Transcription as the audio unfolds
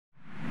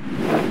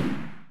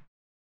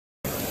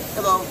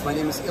Hello, my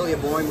name is Ilya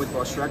Boym with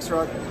Bosch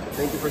Rexroth.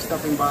 Thank you for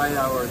stopping by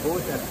our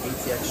booth at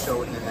ATX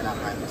show in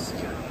Anaheim this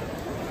year.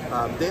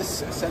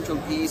 This central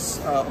piece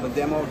of a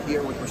demo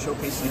here, what we're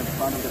showcasing in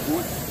front of the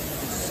booth,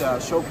 is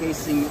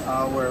showcasing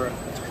our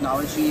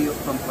technology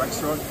from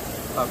Rexroth,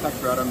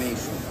 factory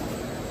automation.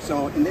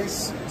 So in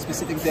this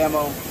specific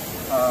demo,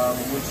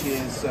 which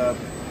is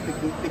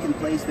pick and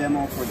place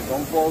demo for the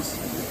golf balls,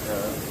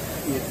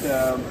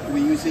 we're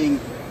using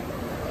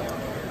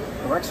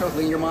Rexroth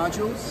linear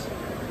modules,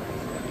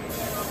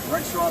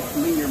 Rexroth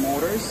linear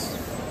motors,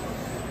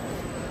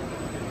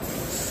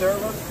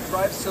 servo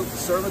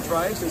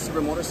drives and servo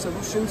motor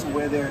solutions,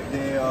 whether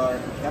they are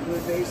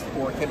cabinet-based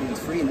or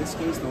cabinet-free. In this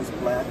case, those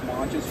black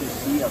modules you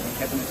see are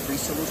cabinet-free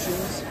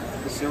solutions.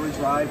 The servo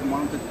drive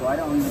mounted right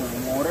on the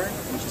motor,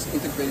 which is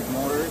integrated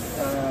motor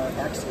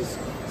axis,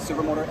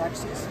 servo motor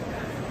axis,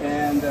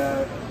 and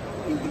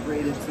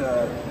integrated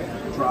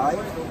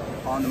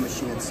drive on the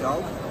machine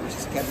itself, which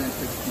is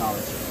cabinet-free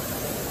technology.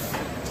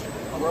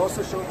 We're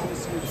also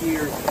showcasing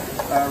here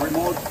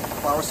remote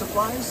power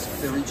supplies,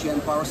 the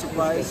regen power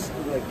supplies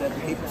that are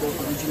capable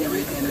of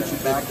regenerating energy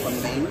back from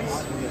mains,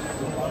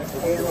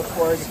 and of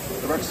course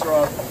the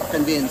Rexroth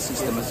conveyance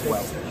system as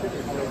well.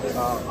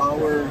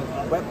 Our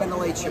web panel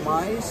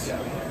HMIs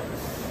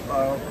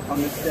on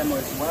this demo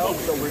as well.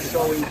 So we're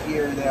showing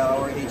here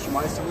our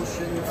HMI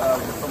solution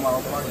from our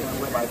partner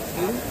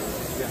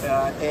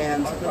WebIQ,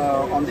 and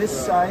on this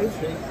side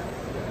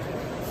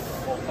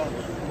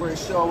we're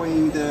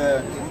showing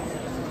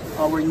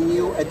our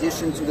new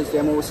addition to this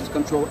demo, which is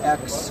Control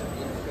X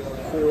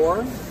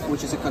Core,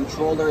 which is a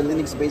controller,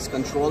 Linux-based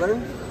controller.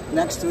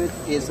 Next to it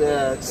is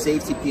a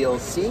safety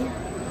PLC,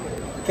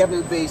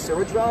 cabinet-based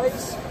server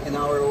drives, and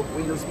our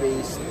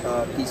Windows-based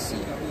PC.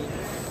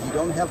 You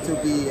don't have to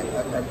be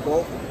a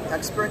golf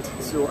expert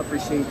to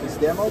appreciate this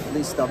demo.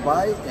 Please stop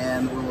by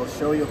and we will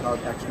show you how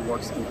it actually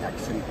works in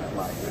action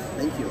live.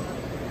 Thank you.